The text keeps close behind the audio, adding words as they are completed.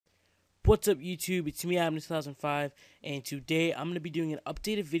What's up YouTube, it's me Adam 2005, and today I'm going to be doing an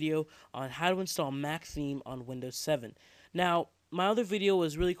updated video on how to install Mac Theme on Windows 7. Now, my other video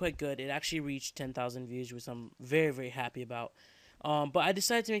was really quite good. It actually reached 10,000 views, which I'm very happy about. But I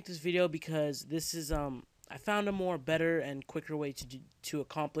decided to make this video because this is I found a more better and quicker way to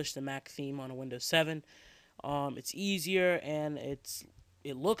accomplish the Mac Theme on a Windows 7. It's easier and it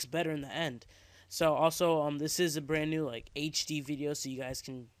looks better in the end. So also this is a brand new like HD video, so you guys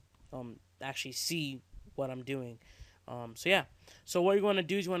can actually see what I'm doing. So yeah, so what you want to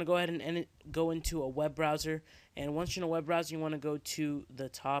do is you want to go ahead and go into a web browser, and once you're in a web browser, you want to go to the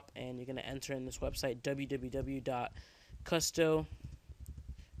top and you're going to enter in this website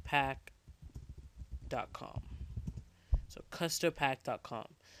www.custopack.com. So custopack.com.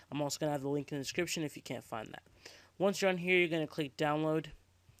 I'm also going to have the link in the description if you can't find that. Once you're on here, you're going to click download,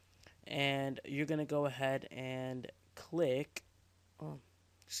 and you're going to go ahead and click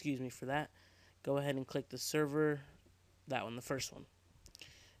excuse me for that. Go ahead and click the server, that one, the first one.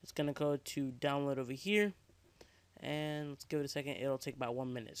 It's going to go to download over here, and let's give it a second. It'll take about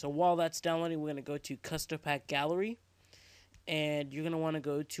 1 minute. So while that's downloading, we're going to go to Custopack Gallery, and you're going to want to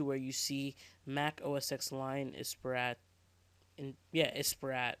go to where you see Mac OS X line Isperat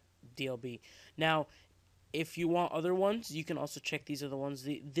DLB. Now, if you want other ones, you can also check these other ones.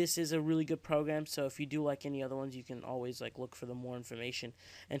 This is a really good program, so if you do like any other ones, you can always like look for the more information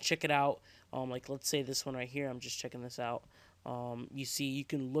and check it out. Like let's say this one right here, I'm just checking this out. You see, you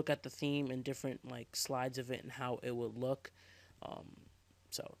can look at the theme and different like slides of it and how it would look.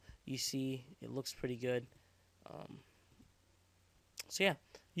 So you see, it looks pretty good. So yeah,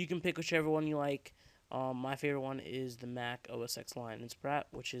 you can pick whichever one you like. My favorite one is the Mac OS X line Inspirat,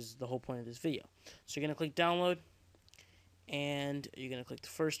 which is the whole point of this video. So you're going to click download, and you're going to click the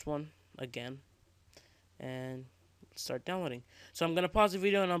first one again, and start downloading. So I'm going to pause the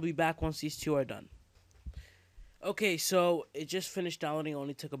video, and I'll be back once these two are done. Okay, so it just finished downloading. It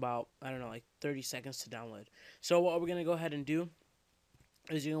only took about, I don't know, like 30 seconds to download. So what we're going to go ahead and do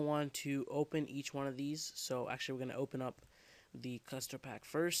is you're going to want to open each one of these. So actually, we're going to open up the Custopack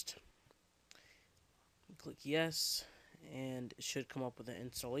first. Click yes, and it should come up with an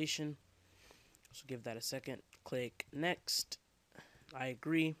installation. So give that a second. Click next. I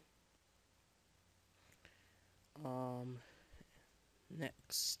agree.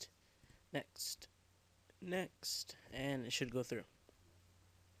 Next, and it should go through.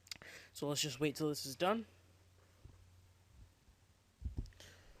 So let's just wait till this is done.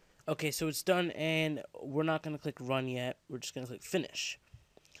 Okay, so it's done, and we're not going to click run yet. We're just going to click finish.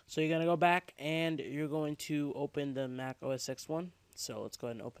 So you're going to go back, and you're going to open the Mac OS X one. So let's go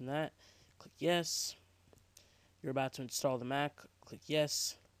ahead and open that. Click yes. You're about to install the Mac. Click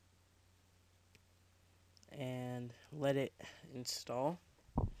yes. And let it install.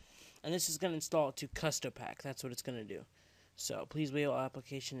 And this is going to install it to Custopack. That's what it's going to do. So please wait while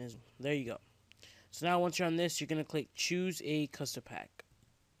application is... There you go. So now once you're on this, you're going to click choose a Custopack.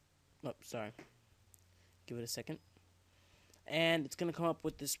 Oh, sorry. Give it a second. And it's going to come up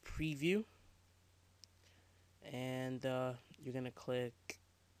with this preview, and you're going to click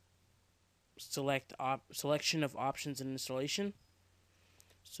selection of options and installation.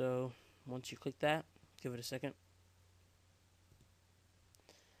 So once you click that, give it a second.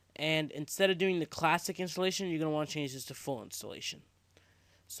 And instead of doing the classic installation, you're going to want to change this to full installation.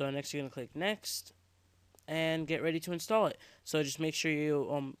 So next you're going to click next and get ready to install it. So just make sure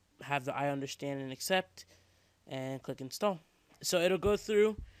you have the I understand and accept, and click install. So it'll go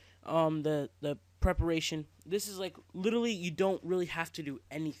through the preparation. This is like literally you don't really have to do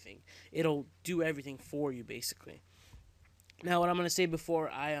anything. It'll do everything for you basically. Now what I'm going to say before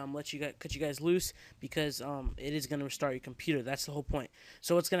I cut you guys loose, because it is going to restart your computer. That's the whole point.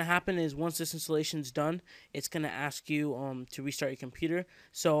 So what's going to happen is once this installation is done, it's going to ask you to restart your computer.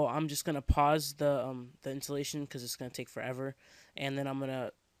 So I'm just going to pause the installation because it's going to take forever, and then I'm going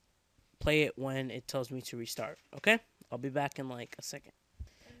to play it when it tells me to restart. Okay? I'll be back in like a second.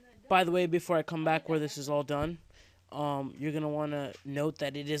 By the way, before I come back where this is all done, you're going to want to note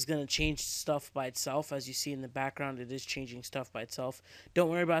that it is going to change stuff by itself. As you see in the background, it is changing stuff by itself. Don't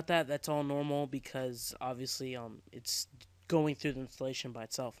worry about that. That's all normal because obviously it's going through the installation by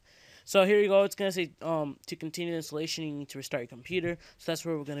itself. So here you go. It's going to say to continue the installation, you need to restart your computer. So that's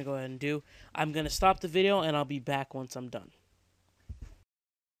what we're going to go ahead and do. I'm going to stop the video, and I'll be back once I'm done.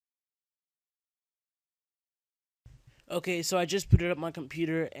 Okay, so I just booted up my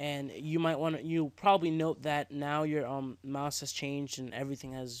computer, and you'll probably note that now your mouse has changed and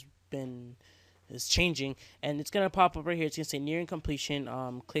everything is changing, and it's gonna pop up right here. It's gonna say nearing completion.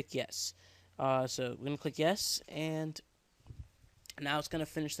 Click yes. So we're gonna click yes, and Now it's going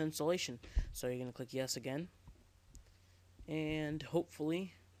to finish the installation. So you're going to click yes again. And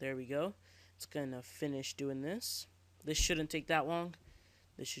hopefully, there we go. It's going to finish doing this. This shouldn't take that long.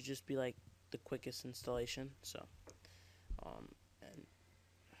 This should just be like the quickest installation. So, um,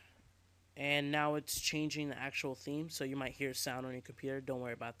 and now it's changing the actual theme. So you might hear sound on your computer. Don't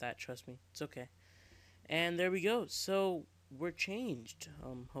worry about that. Trust me. It's okay. And there we go. So we're changed,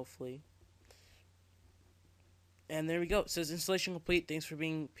 hopefully. And there we go. It says installation complete. Thanks for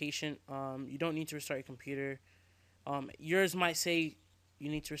being patient. You don't need to restart your computer. Yours might say you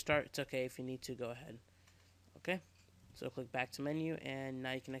need to restart. It's okay if you need to. Go ahead. Okay. So click back to menu, and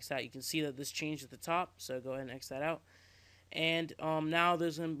now you can X out. You can see that this changed at the top. So go ahead and X that out. And now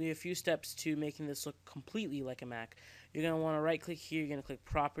there's going to be a few steps to making this look completely like a Mac. You're going to want to right click here. You're going to click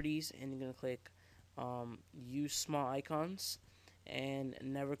properties, and you're going to click use small icons, and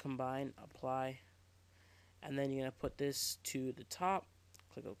never combine, apply. And then you're going to put this to the top.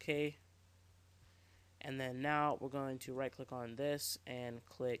 Click OK. And then now we're going to right click on this and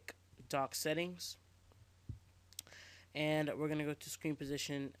click dock settings. And we're going to go to screen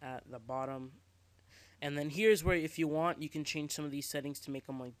position at the bottom. And then here's where, if you want, you can change some of these settings to make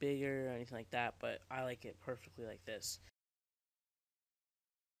them like bigger or anything like that. But I like it perfectly like this.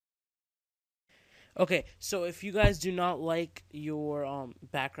 Okay, so if you guys do not like your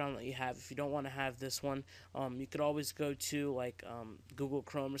background that you have, if you don't want to have this one, you could always go to like Google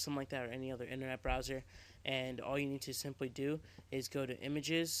Chrome or something like that, or any other internet browser, and all you need to simply do is go to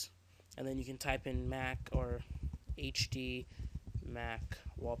Images, and then you can type in Mac or HD Mac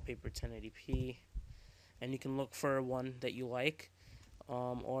Wallpaper 1080p, and you can look for one that you like,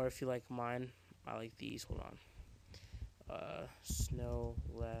 or if you like mine, I like these. Hold on, Snow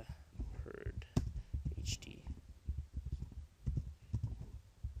Leopard HD.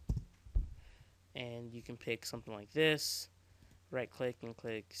 And you can pick something like this, right click and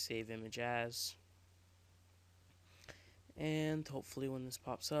click save image as, and hopefully when this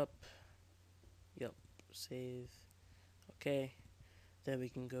pops up, yep, save. Okay, then we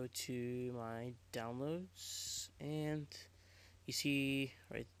can go to my downloads, and you see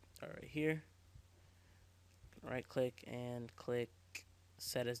right here, right click and click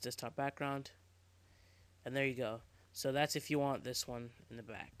set as desktop background, and there you go. So that's if you want this one in the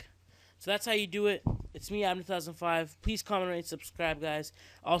back. So that's how you do it. It's me, Abnu2005. Please comment, rate, subscribe, guys.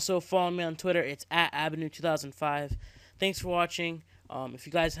 Also, follow me on Twitter. It's at Abnu2005. Thanks for watching. If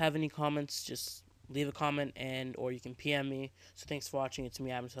you guys have any comments, just leave a comment, or you can PM me. So thanks for watching. It's me,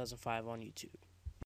 Abnu2005 on YouTube.